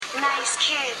Those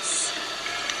kids,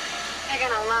 they're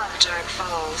gonna love Dark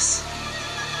Falls.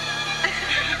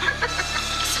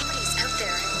 Somebody's out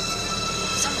there.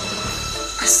 Somebody.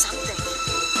 Or something.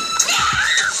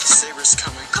 Saber's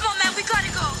coming. Come on, man, we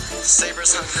gotta go.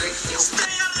 Saber's hungry.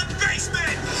 Stay out of the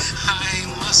basement! I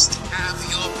must have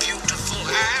your beautiful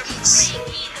hands.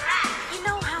 You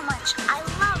know how much I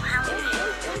love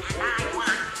Halloween. I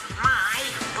want my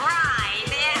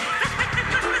bride.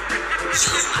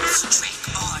 You must trick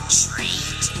or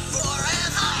treat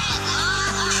forever!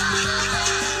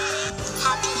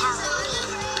 Happy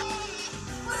Halloween.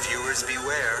 Viewers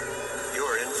beware.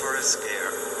 You're in for a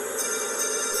scare.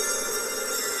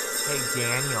 Hey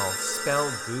Daniel, spell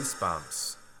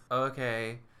Goosebumps.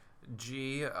 Okay.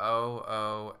 Goosebumps.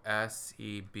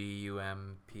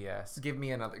 Give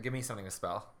me something to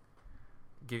spell.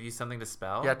 Give you something to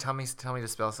spell? Yeah, tell me to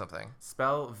spell something.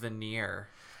 Spell veneer.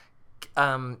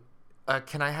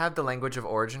 Can I have the language of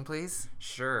origin, please?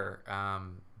 Sure.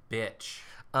 Bitch.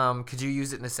 Could you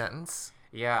use it in a sentence?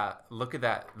 Yeah, look at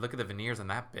that. Look at the veneers on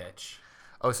that bitch.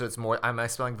 Oh, so it's more. Am I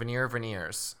spelling veneer or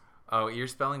veneers? Oh, you're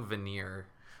spelling veneer.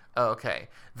 Oh, okay.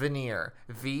 Veneer.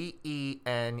 Veneer.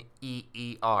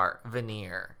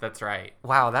 Veneer. That's right.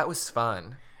 Wow, that was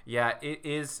fun. Yeah, it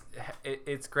is.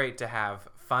 It's great to have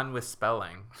fun with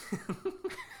spelling.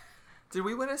 Did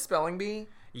we win a spelling bee?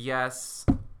 Yes.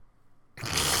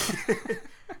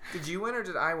 Did you win or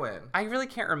did I win? I really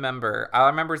can't remember. All I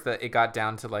remember is that it got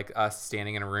down to like us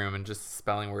standing in a room and just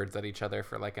spelling words at each other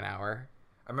for like an hour.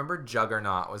 I remember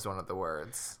juggernaut was one of the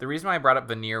words. The reason why I brought up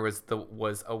veneer was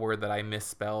a word that I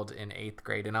misspelled in 8th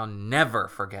grade, and I'll never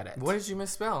forget it. What did you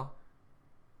misspell?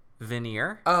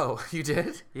 Veneer? Oh, you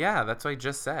did? Yeah, that's what I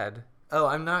just said. Oh,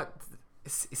 I'm not.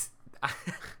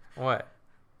 What?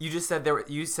 You just said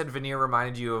you said veneer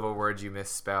reminded you of a word you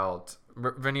misspelled.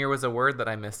 Veneer was a word that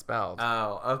I misspelled.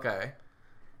 Oh, okay.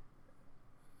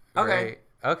 Great. Okay.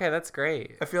 Okay, that's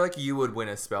great. I feel like you would win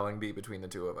a spelling bee between the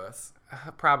two of us.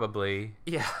 Probably.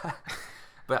 Yeah.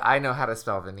 But I know how to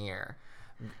spell veneer.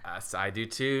 Yes, I do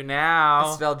too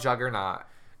now. Spell juggernaut.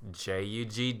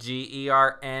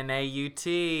 Juggernaut.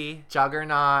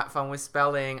 Juggernaut, fun with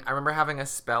spelling. I remember having a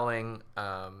spelling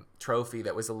trophy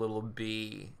that was a little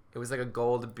bee. It was like a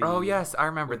gold bee. Oh yes, I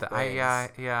remember that. wings. Yeah,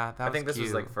 that was I think this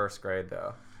was cute. like first grade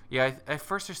though. Yeah, at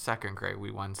first or second grade,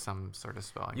 we won some sort of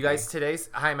spelling. You guys,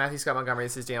 hi, Matthew Scott Montgomery.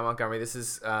 This is Dan Montgomery. This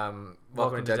is Welcome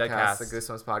to Deadcast, the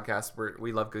Goosebumps podcast.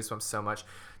 We love Goosebumps so much.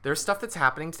 There's stuff that's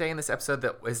happening today in this episode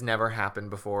that has never happened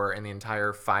before in the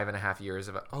entire 5.5 years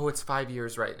of it. Oh, it's 5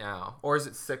 years right now. Or is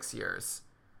it 6 years?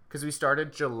 Because we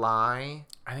started July.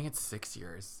 I think it's 6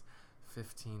 years.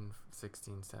 15,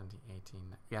 16, 17, 18.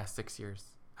 Yeah, 6 years.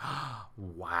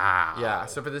 Wow. Yeah,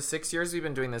 so for the 6 years we've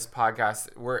been doing this podcast,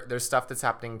 there's stuff that's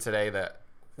happening today that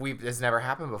has never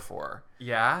happened before.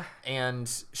 Yeah? And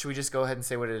should we just go ahead and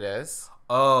say what it is?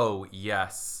 Oh,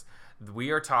 yes.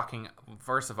 We are talking,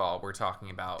 first of all, we're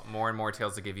talking about More and More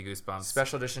Tales That Give You Goosebumps.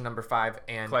 Special edition number 5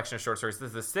 and collection of short stories.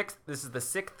 This is the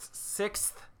sixth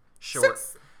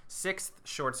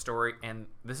short story, and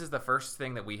this is the first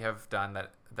thing that we have done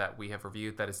that we have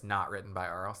reviewed that is not written by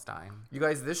R.L. Stine. You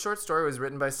guys, this short story was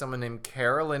written by someone named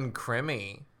Carolyn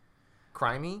Crimmy.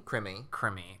 Crimmy?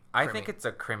 I think it's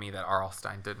a crimmy that R.L.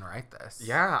 Stine didn't write this.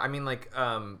 Yeah, I mean, like,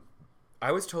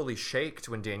 I was totally shaked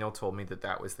when Daniel told me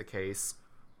that was the case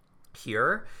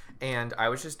here, and I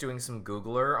was just doing some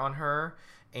Googler on her,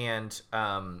 and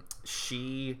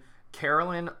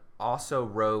Carolyn also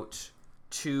wrote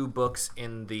 2 books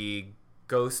in the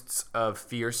Ghosts of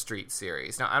Fear Street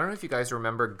series. Now, I don't know if you guys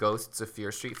remember Ghosts of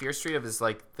Fear Street. Fear Street is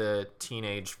like the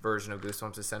teenage version of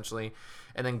Goosebumps, essentially.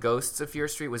 And then Ghosts of Fear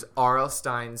Street was R.L.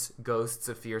 Stine's Ghosts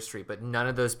of Fear Street, but none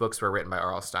of those books were written by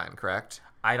R.L. Stine, correct?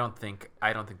 I don't think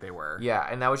they were. Yeah,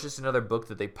 and that was just another book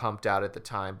that they pumped out at the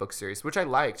time, book series, which I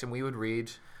liked, and we would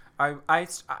read. I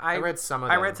read some of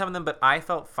them. I read some of them, but I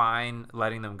felt fine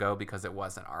letting them go because it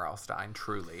wasn't R.L. Stine,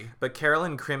 truly. But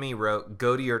Carolyn Crimmy wrote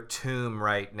Go to Your Tomb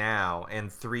Right Now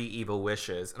and 3 Evil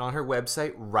Wishes. And on her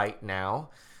website right now,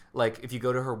 like if you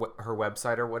go to her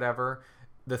website or whatever,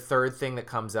 the third thing that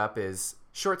comes up is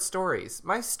short stories.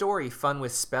 My story, Fun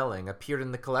with Spelling, appeared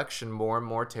in the collection More and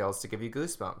More Tales to Give You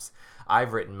Goosebumps.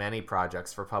 I've written many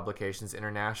projects for Publications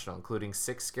International, including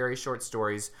 6 scary short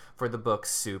stories for the book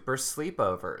Super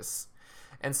Sleepovers.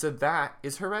 And so that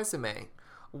is her resume.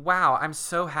 Wow, I'm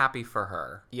so happy for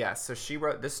her. Yeah, so she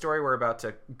wrote this story we're about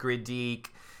to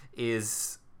critique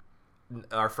is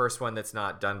our first one that's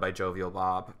not done by Jovial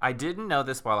Bob. I didn't know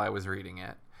this while I was reading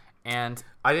it, and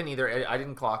I didn't either. I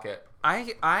didn't clock it.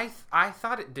 I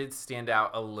thought it did stand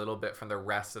out a little bit from the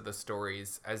rest of the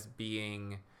stories as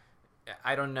being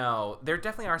I don't know. There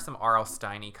definitely are some R.L.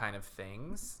 Steiny kind of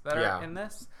things that are Yeah. in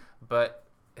this, but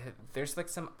there's like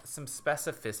some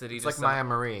specificity. It's to like some, Maya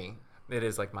Marie. It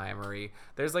is like Maya Marie.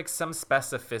 There's like some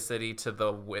specificity to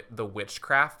the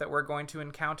witchcraft that we're going to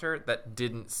encounter that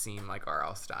didn't seem like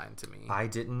R.L. Stein to me. I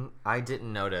didn't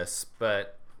notice,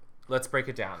 but let's break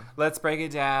it down. Let's break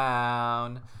it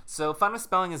down. So, Fun with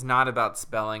Spelling is not about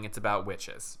spelling; it's about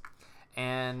witches.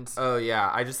 And Oh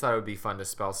yeah, I just thought it would be fun to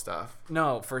spell stuff.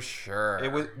 no, for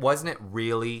sure, Wasn't it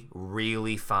really,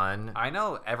 really fun? I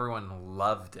know everyone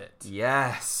loved it.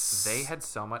 Yes. They had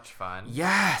so much fun.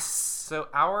 Yes. So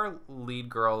our lead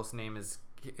girl's name is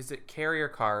it Carrie or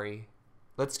Kari?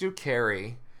 Let's do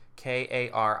Carrie. Kari.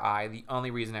 The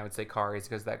only reason I would say Kari is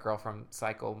because that girl from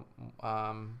Cycle,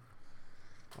 Cycle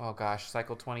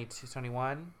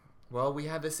 2221. Well, we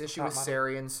had this issue with Top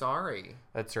Sari and Sorry.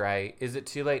 That's right. Is it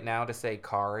too late now to say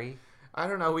Kari? I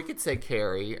don't know. We could say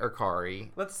Carrie or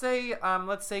Kari. Let's say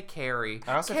Carrie.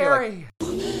 I also feel like-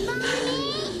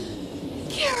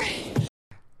 Carrie.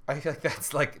 I feel like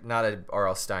that's like not a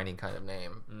R.L. Steiny kind of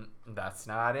name. That's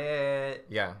not it.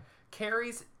 Yeah.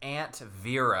 Carrie's Aunt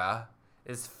Vera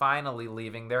is finally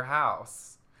leaving their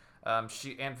house. Aunt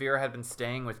Vera had been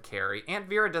staying with Carrie. Aunt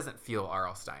Vera doesn't feel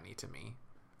R.L. Steiny to me.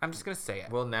 I'm just gonna say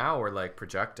it. Well, now we're like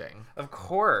projecting. Of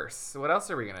course. What else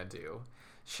are we gonna do?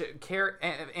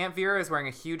 Aunt Vera is wearing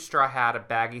a huge straw hat, a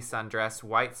baggy sundress,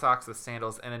 white socks with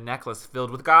sandals, and a necklace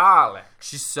filled with garlic.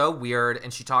 She's so weird,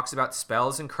 and she talks about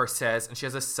spells and curses, and she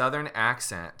has a southern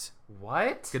accent.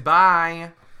 What?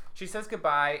 Goodbye. She says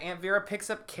goodbye. Aunt Vera picks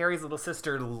up Carrie's little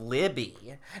sister,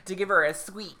 Libby, to give her a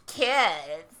sweet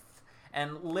kiss.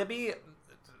 And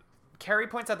Carrie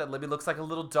points out that Libby looks like a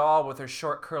little doll with her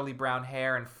short, curly brown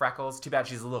hair and freckles. Too bad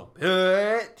she's a little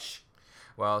bitch.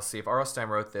 Well, see, if R.L. Stein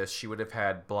wrote this, she would have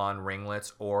had blonde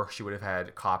ringlets, or she would have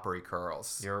had coppery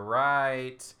curls. You're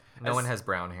right. No one has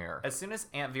brown hair. As soon as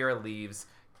Aunt Vera leaves,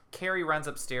 Carrie runs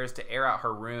upstairs to air out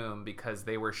her room because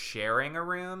they were sharing a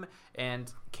room,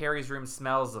 and Carrie's room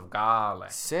smells of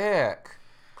garlic. Sick.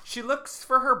 She looks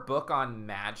for her book on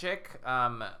magic.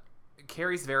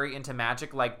 Carrie's very into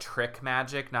magic, like trick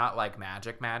magic, not like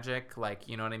magic, like,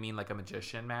 you know what I mean, like a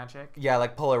magician magic. Yeah,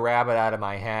 like pull a rabbit out of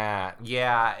my hat.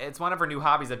 Yeah, it's one of her new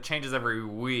hobbies that changes every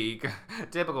week.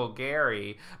 Typical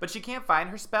Gary. But she can't find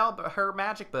her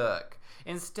magic book.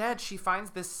 Instead, she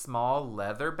finds this small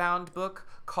leather-bound book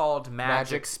called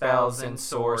Magic Spells and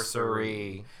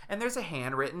Sorcery. And there's a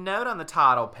handwritten note on the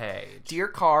title page. Dear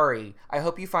Kari, I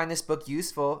hope you find this book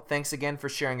useful. Thanks again for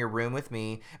sharing your room with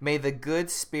me. May the good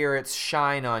spirits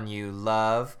shine on you.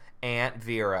 Love, Aunt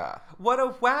Vera. What a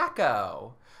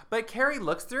wacko! But Carrie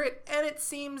looks through it, and it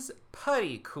seems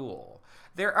putty cool.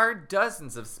 There are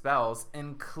dozens of spells,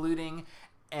 including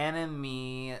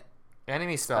enemy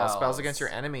Spells Spells. against your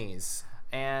enemies.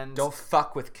 and Don't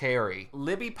fuck with Carrie.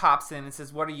 Libby pops in and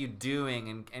says, "What are you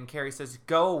doing?" And Carrie says,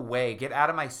 "Go away. Get out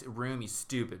of my room, you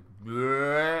stupid."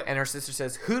 And her sister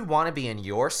says, who'd want to be in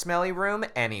your smelly room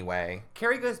anyway?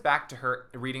 Carrie goes back to her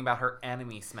reading about her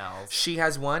enemy smells. She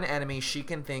has one enemy she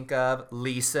can think of,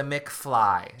 Lisa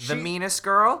McFly, the She- meanest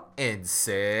girl in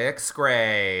 6th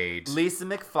grade. Lisa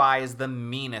McFly is the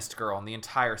meanest girl in the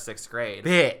entire 6th grade.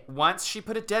 Bit. Once she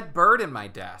put a dead bird in my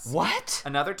desk. What?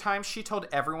 Another time she told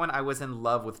everyone I was in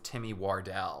love with Timmy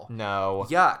Wardell. No.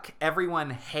 Yuck.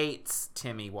 Everyone hates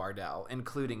Timmy Wardell,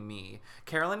 including me.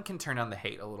 Carolyn can turn on the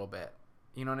hate a little bit.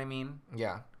 You know what I mean?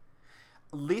 Yeah.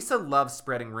 Lisa loves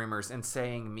spreading rumors and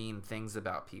saying mean things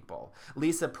about people.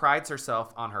 Lisa prides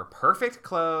herself on her perfect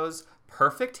clothes,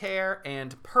 perfect hair,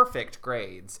 and perfect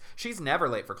grades. She's never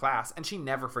late for class, and she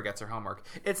never forgets her homework.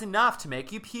 It's enough to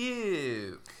make you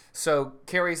puke. So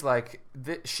Carrie's like,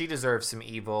 she deserves some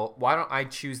evil. Why don't I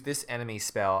choose this enemy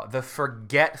spell, the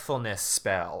forgetfulness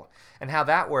spell? And how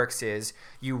that works is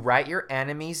you write your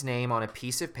enemy's name on a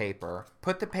piece of paper,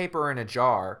 put the paper in a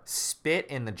jar, spit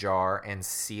in the jar, and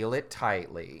seal it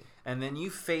tightly. And then you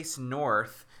face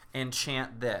north and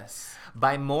chant this.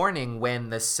 By morning, when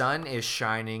the sun is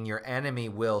shining, your enemy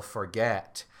will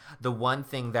forget the one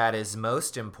thing that is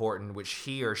most important, which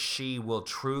he or she will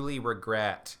truly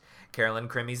regret. Carolyn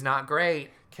Crimmy's not great.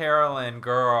 Carolyn,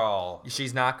 girl.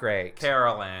 She's not great.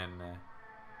 Carolyn.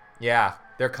 Yeah,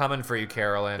 they're coming for you,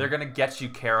 Carolyn. They're gonna get you,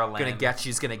 Carolyn. gonna get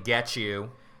you's gonna get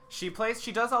you. She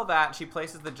does all that. She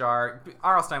places the jar.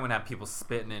 R.L. Stein wouldn't have people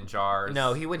spitting in jars.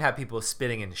 No, he wouldn't have people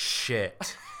spitting in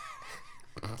shit.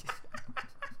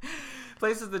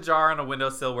 Places the jar on a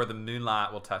windowsill where the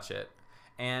moonlight will touch it.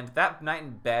 And that night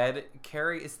in bed,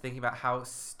 Carrie is thinking about how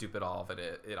stupid all of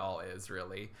it all is,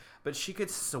 really. but she could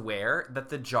swear that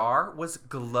the jar was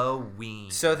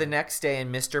glowing. So the next day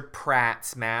in Mr.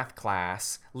 Pratt's math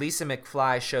class, Lisa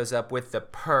McFly shows up with the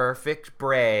perfect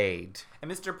braid. And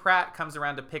Mr. Pratt comes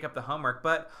around to pick up the homework,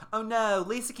 but oh no,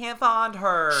 Lisa can't find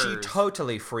her. She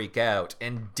totally freak out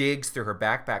and digs through her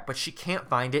backpack, but she can't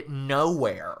find it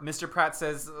nowhere. Mr. Pratt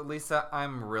says, Lisa,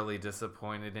 I'm really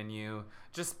disappointed in you.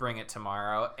 Just bring it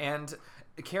tomorrow. And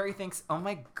Carrie thinks, oh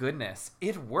my goodness,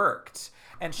 it worked.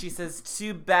 And she says,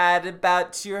 too bad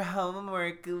about your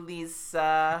homework,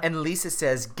 Lisa. And Lisa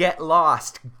says, get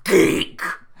lost, geek.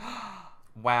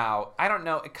 Wow. I don't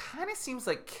know. It kind of seems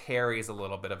like Carrie's a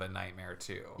little bit of a nightmare,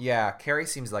 too. Yeah, Carrie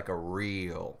seems like a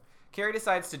real. Carrie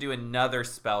decides to do another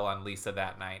spell on Lisa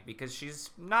that night because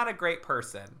she's not a great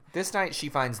person. This night she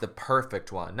finds the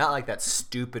perfect one. Not like that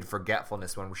stupid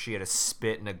forgetfulness one where she had to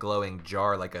spit in a glowing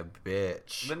jar like a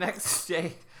bitch. The next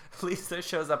day, Lisa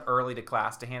shows up early to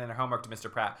class to hand in her homework to Mr.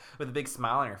 Pratt with a big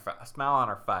smile on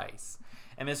her face.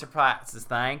 And Mr. Pratt says,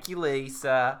 thank you,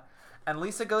 Lisa. And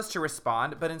Lisa goes to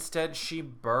respond, but instead she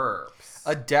burps.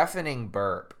 A deafening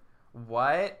burp.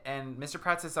 What? And Mr.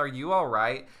 Pratt says, are you all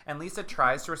right? And Lisa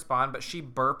tries to respond, but she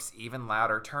burps even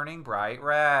louder, turning bright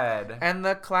red. And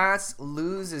the class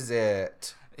loses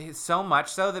it. So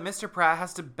much so that Mr. Pratt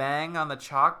has to bang on the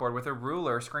chalkboard with a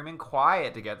ruler, screaming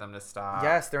quiet to get them to stop.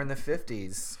 Yes, they're in the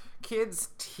 50s. Kids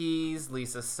tease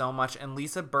Lisa so much, and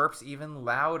Lisa burps even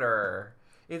louder.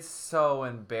 It's so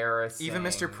embarrassing. Even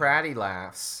Mr. Pratty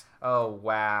laughs. Oh,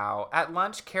 wow. At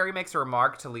lunch, Carrie makes a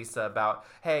remark to Lisa about,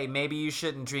 hey, maybe you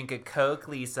shouldn't drink a Coke,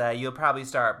 Lisa. You'll probably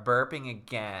start burping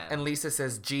again. And Lisa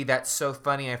says, gee, that's so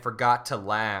funny, I forgot to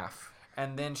laugh.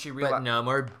 And then she But realizes... no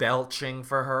more belching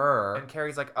for her. And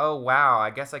Carrie's like, oh, wow,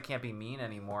 I guess I can't be mean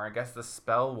anymore. I guess the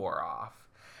spell wore off.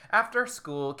 After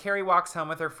school, Carrie walks home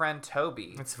with her friend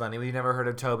Toby. It's funny, we never heard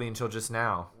of Toby until just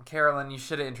now. Carolyn, you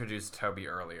should have introduced Toby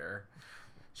earlier.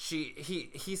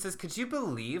 He says, could you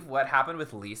believe what happened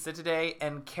with Lisa today?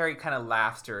 And Carrie kind of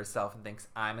laughs to herself and thinks,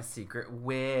 I'm a secret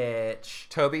witch.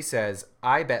 Toby says,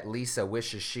 I bet Lisa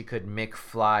wishes she could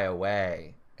McFly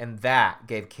away. And that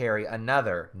gave Carrie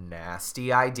another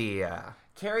nasty idea.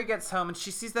 Carrie gets home and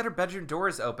she sees that her bedroom door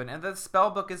is open and the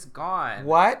spell book is gone.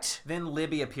 What? Then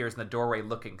Libby appears in the doorway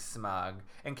looking smug.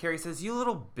 And Carrie says, you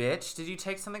little bitch, did you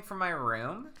take something from my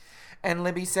room? And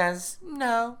Libby says,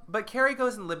 no. But Carrie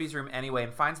goes in Libby's room anyway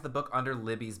and finds the book under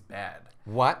Libby's bed.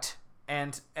 What?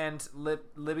 And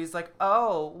Libby's like,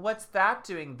 oh, what's that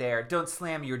doing there? Don't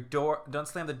slam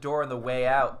the door on the way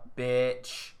out,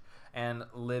 bitch. And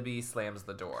Libby slams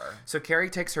the door. So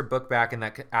Carrie takes her book back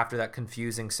after that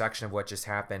confusing section of what just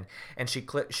happened, and she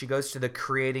goes to the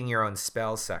creating your own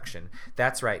spells section.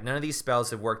 That's right. None of these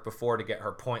spells have worked before to get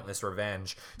her pointless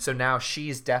revenge. So now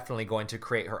she's definitely going to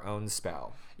create her own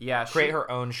spell. Yeah, create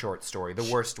her own short story, the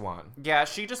worst one. Yeah,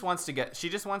 she just wants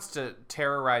to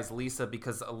terrorize Lisa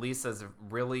because Lisa's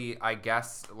really, I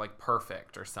guess, like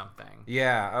perfect or something.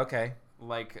 Yeah, okay.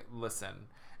 Like, listen.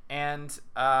 And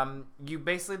you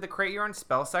basically, the create your own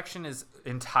spell section is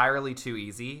entirely too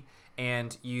easy.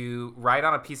 And you write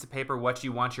on a piece of paper what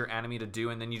you want your enemy to do,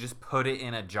 and then you just put it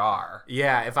in a jar.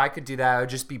 Yeah, if I could do that, I would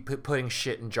just be putting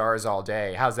shit in jars all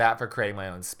day. How's that for creating my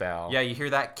own spell? Yeah, you hear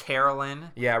that,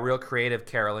 Carolyn? Yeah, real creative,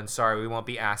 Carolyn. Sorry, we won't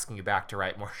be asking you back to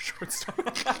write more short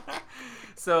stories.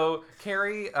 So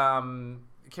Carrie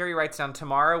writes down,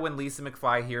 tomorrow when Lisa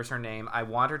McFly hears her name, I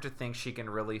want her to think she can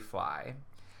really fly.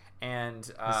 And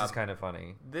this is kind of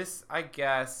funny. This, I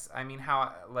guess, I mean,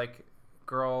 how, like,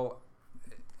 girl...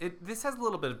 This has a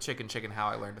little bit of chicken how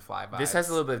I learned to fly vibes. This has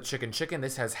a little bit of chicken.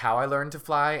 This has how I learned to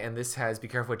fly, and this has be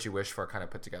careful what you wish for kind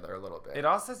of put together a little bit. It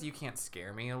also says you can't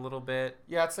scare me a little bit.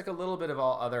 Yeah, it's like a little bit of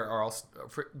all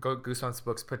Goosebumps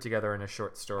books put together in a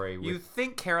short story. You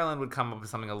think Carolyn would come up with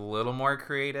something a little more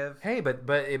creative? Hey, but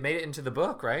it made it into the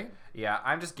book, right? Yeah,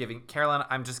 Carolyn,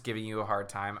 I'm just giving you a hard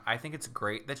time. I think it's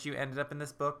great that you ended up in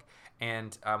this book,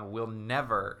 and we'll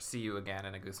never see you again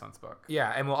in a Goosebumps book.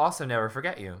 Yeah, and we'll also never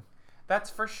forget you. That's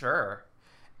for sure.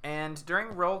 And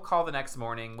during roll call the next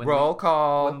morning,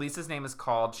 when Lisa's name is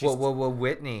called, she's... Whoa,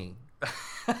 Whitney.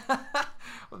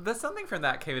 There's something from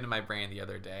that came into my brain the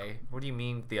other day. What do you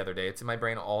mean the other day? It's in my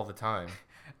brain all the time.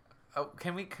 Oh,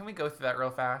 can we go through that real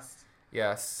fast?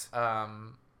 Yes. How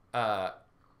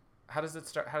does it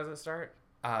start?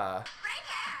 Oh,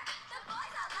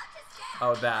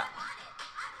 that.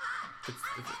 It's,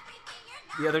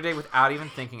 the other day without even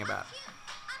thinking about it.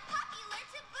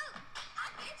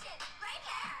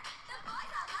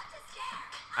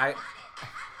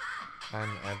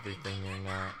 I'm everything you're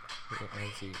not. Who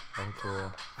is he? I'm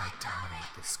cool. I dominate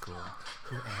this school.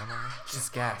 Who am I?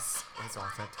 Just guess. It's all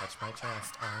that touch my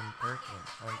chest. I'm Birkin.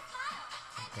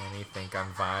 Annie think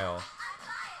I'm vile.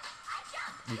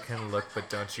 You can look, but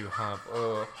don't you hump.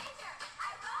 Oh.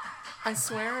 I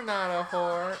swear I'm not a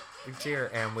whore. We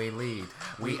cheer and we lead.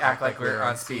 We act like we're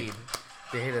on speed.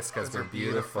 They hate us because we're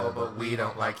beautiful, but we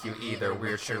don't like you either.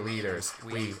 We're cheerleaders.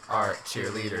 We are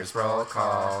cheerleaders. Roll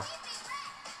call.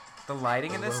 The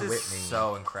lighting in this Will is Whitney.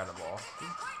 so incredible.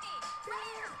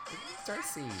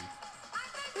 Darcy.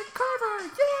 Rick Carver.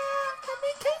 Yeah, and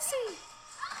me, Casey.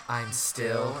 I'm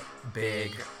still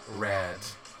big red.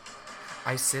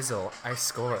 I sizzle, I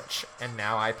scorch, and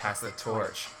now I pass the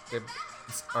torch. The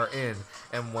are in,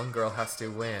 and one girl has to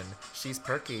win. She's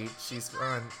perky, she's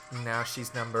fun. Now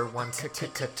she's number one.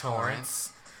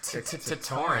 Torrance.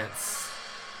 Torrance.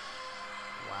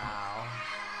 Wow.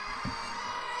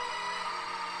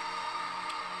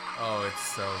 Oh, it's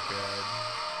so good.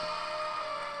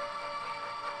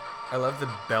 I love the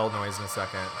bell noise in a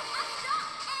second.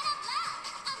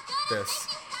 This.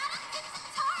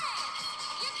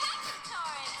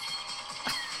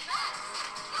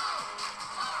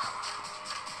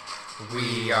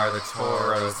 We are the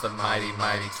Toros, the mighty,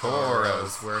 mighty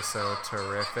Toros. We're so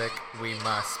terrific, we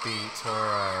must be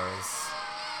Toros.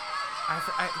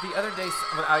 The other day,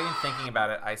 without even thinking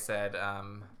about it, I said,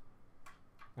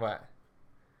 What?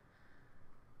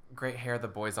 great hair, the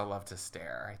boys all love to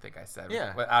stare. I think I said,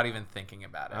 Yeah. without even thinking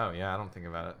about it. Oh, yeah, I don't think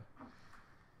about it.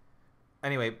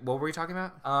 Anyway, what were we talking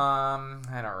about?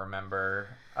 I don't remember.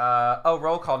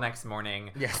 Roll call next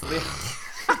morning. Yes.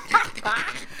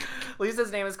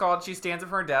 Lisa's name is called. She stands up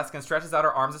from her desk and stretches out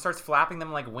her arms and starts flapping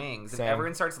them like wings. Same. And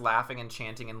everyone starts laughing and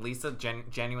chanting. And Lisa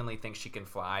genuinely thinks she can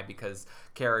fly because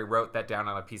Carrie wrote that down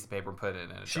on a piece of paper and put it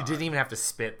in a She jar. didn't even have to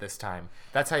spit this time.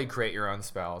 That's how you create your own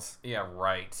spells. Yeah,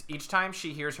 right. Each time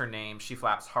she hears her name, she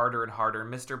flaps harder and harder.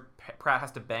 Mr. Pratt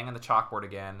has to bang on the chalkboard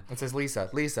again. It says Lisa,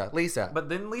 Lisa, Lisa. But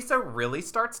then Lisa really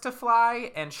starts to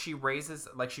fly, and she rises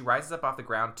up off the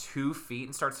ground 2 feet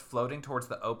and starts floating towards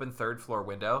the open third floor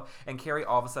window. And Carrie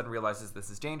all of a sudden realizes this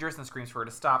is dangerous and screams for her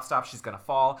to stop, she's gonna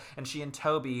fall. And she and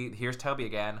Toby, here's Toby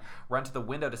again, run to the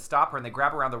window to stop her, and they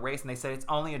grab her around the waist and they say, "It's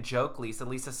only a joke, Lisa.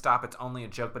 Lisa, stop. It's only a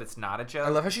joke," but it's not a joke. I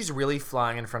love how she's really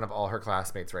flying in front of all her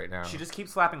classmates right now. She just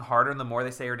keeps flapping harder, and the more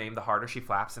they say her name, the harder she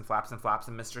flaps and flaps and flaps.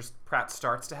 And Mr. Pratt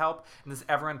starts to help, and this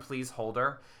everyone please hold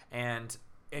her. And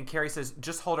Carrie says,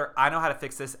 "Just hold her. I know how to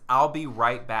fix this. I'll be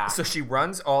right back." So she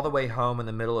runs all the way home in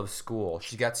the middle of school.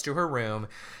 She gets to her room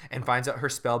and finds out her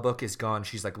spell book is gone.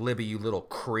 She's like, "Libby, you little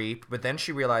creep." But then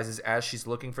she realizes as she's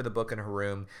looking for the book in her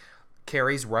room,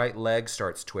 Carrie's right leg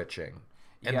starts twitching.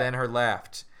 And Yeah. then her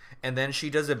left. And then she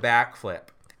does a backflip.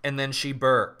 And then she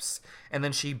burps. And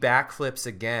then she backflips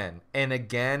again and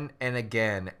again and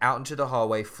again out into the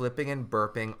hallway, flipping and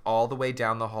burping all the way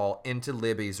down the hall into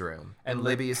Libby's room. And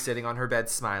Libby is sitting on her bed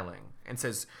smiling and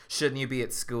says, "Shouldn't you be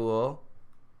at school?"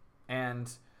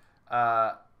 And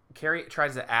Carrie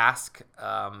tries to ask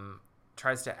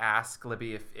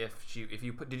Libby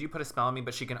did you put a spell on me,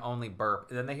 but she can only burp.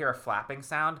 And then they hear a flapping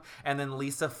sound, and then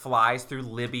Lisa flies through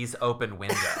Libby's open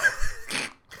window.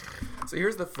 So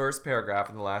here's the first paragraph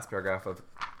and the last paragraph of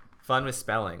Fun with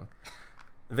Spelling.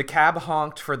 The cab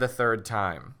honked for the third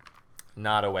time.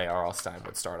 Not a way R.L. Stine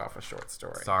would start off a short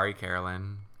story. Sorry,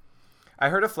 Carolyn. I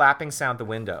heard a flapping sound at the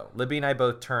window. Libby and I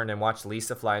both turned and watched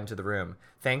Lisa fly into the room.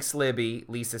 "Thanks, Libby,"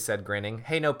 Lisa said, grinning.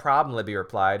 "Hey, no problem," Libby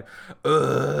replied.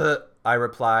 "Ugh," I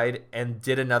replied, and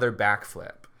did another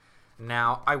backflip.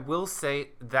 Now, I will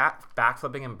say that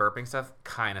backflipping and burping stuff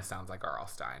kind of sounds like R.L.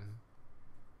 Stine.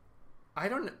 I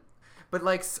don't know. But,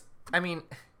 like, I mean,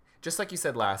 just like you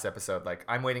said last episode, like,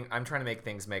 I'm trying to make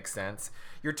things make sense.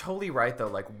 You're totally right, though.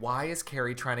 Like, why is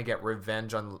Carrie trying to get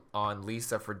revenge on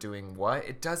Lisa for doing what?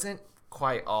 It doesn't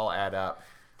quite all add up.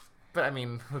 But, I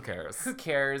mean, who cares? Who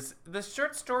cares? The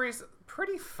short story's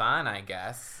pretty fun, I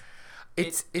guess.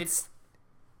 It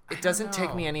doesn't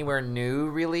take me know. anywhere new,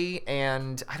 really,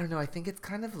 and I don't know, I think it's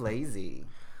kind of lazy.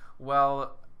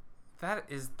 Well, that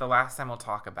is the last time we'll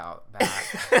talk about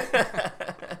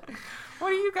that. What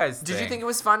do you guys think? Did you think it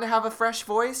was fun to have a fresh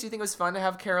voice? Do you think it was fun to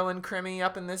have Carolyn Crimmy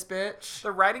up in this bitch?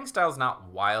 The writing style's not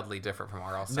wildly different from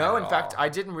R.L. Stine No, at in fact, all. I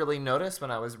didn't really notice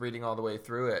when I was reading all the way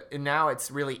through it. And now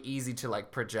it's really easy to, like,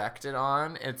 project it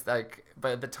on. It's like,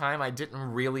 but at the time, I didn't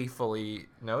really fully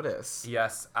notice.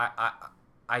 Yes,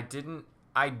 I didn't.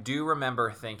 I do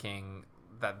remember thinking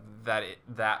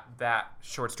that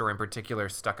short story in particular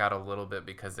stuck out a little bit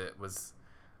because it was,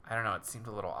 I don't know, it seemed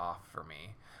a little off for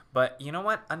me. But you know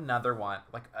what? Another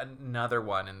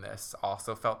one in this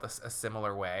also felt a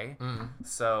similar way.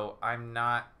 So I'm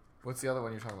not. What's the other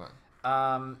one you're talking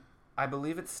about? I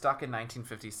believe it's stuck in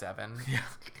 1957. Yeah.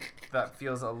 That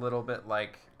feels a little bit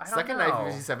like I don't Stuck in know.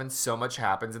 1957, so much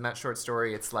happens in that short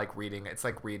story. It's like reading a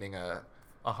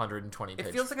 120 page.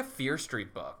 It feels like a Fear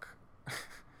Street book.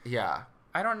 Yeah.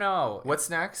 I don't know. What's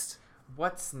next?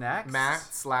 What's next?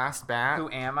 Matt's last bat. Who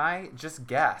am I? Just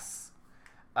guess.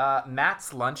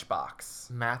 Matt's lunchbox.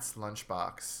 Matt's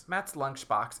lunchbox. Matt's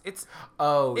lunchbox. It's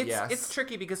yes. It's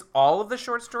tricky because all of the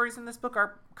short stories in this book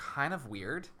are kind of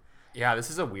weird. Yeah, this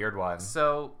is a weird one.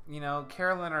 So,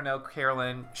 Carolyn or no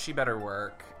Carolyn, she better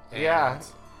work. Yeah.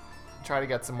 Try to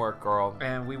get some work, girl.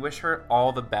 And we wish her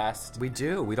all the best. We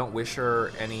do. We don't wish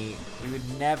her any... We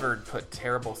would never put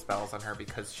terrible spells on her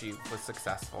because she was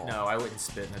successful. No, I wouldn't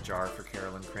spit in a jar for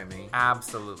Carolyn Crimmy.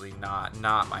 Absolutely not.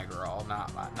 Not my girl. Not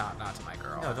to my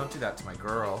girl. No, don't do that to my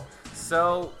girl.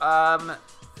 So,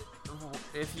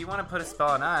 if you want to put a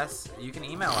spell on us, you can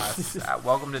email us at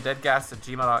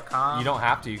welcometodeadguests@gmail.com. You don't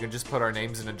have to. You can just put our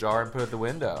names in a jar and put it at the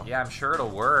window. Yeah, I'm sure it'll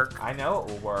work. I know it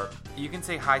will work. You can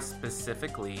say hi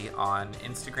specifically on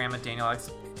Instagram at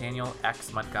Daniel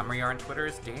X Montgomery, or on Twitter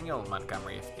as Daniel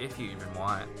Montgomery, if you even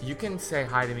want. You can say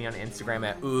hi to me on Instagram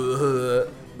at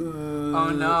Oh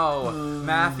no,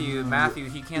 Matthew,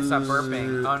 he can't stop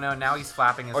burping. Oh no, now he's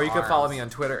flapping his Or you can follow arms. me on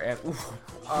Twitter at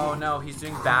Oh no, he's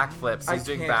doing backflips. He's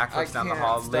doing backflips down the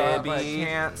hall. Stop, Libby, I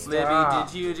can't stop.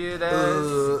 Libby, did you do this?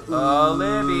 Oh,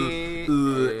 Libby,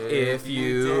 if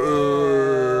you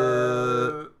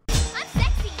I'm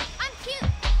sexy, I'm cute,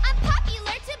 I'm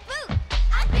popular to boot.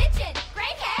 I'm bitchin',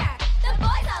 great hair, the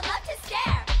boys all love to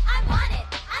stare. I'm wanted,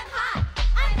 I'm hot,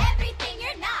 I'm everything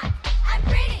you're not. I'm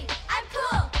pretty, I'm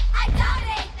cool, I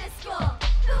dominate this school.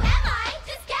 Who am I?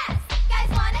 Just guess. Guys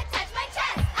wanna touch my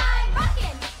chest. I'm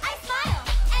rockin', I smile,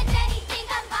 and anything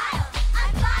I'm vile.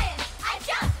 I'm flying, I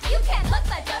jump, you can't look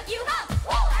but don't you hump.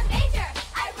 Woo, I'm major,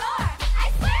 I roar,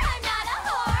 I swear I'm not a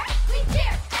whore. We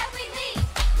cheer and we lead,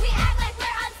 we act like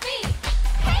we're on speed.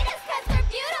 Hate us 'cause we're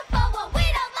beautiful, well we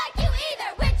don't like you either.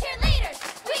 We're cheerleaders,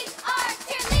 we are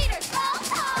cheerleaders. Roll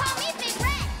call me Big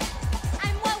Red.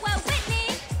 I'm Whoa Whitney,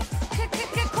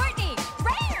 Courtney,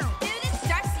 Ram, dude it's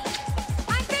Darcy.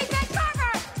 I'm Big Red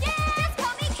Carver, yeah, just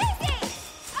call me Casey.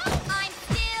 Oh, I'm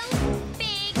still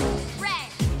Big Red.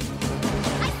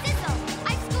 I sizzle,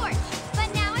 I scorch, but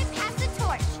now I pass the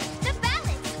torch. The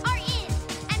ballots are in,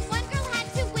 and one girl had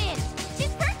to win.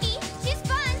 She's perky, she's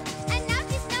fun, and now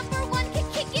she's number one. Can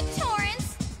kick it, Torrance.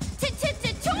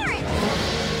 Torrance.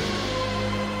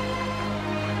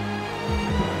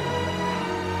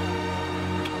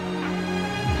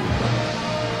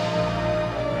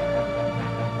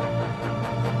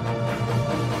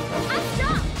 I'm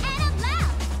strong and I'm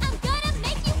loud. I'm gonna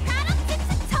make you proud. I'm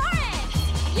Torrance.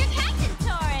 You're Captain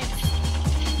Torrance.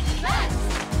 Let's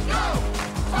go,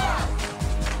 Toros!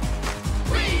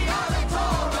 We are the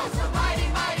Toros, the mighty,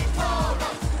 mighty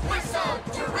Toros. We're so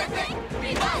terrific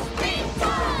because we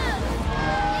Toros!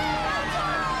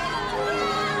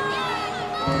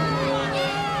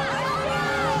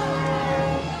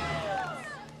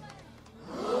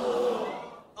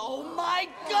 Oh my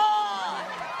God!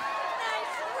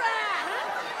 Nice rat!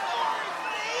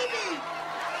 Baby!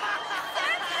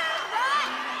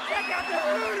 Check out the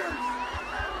Hooters!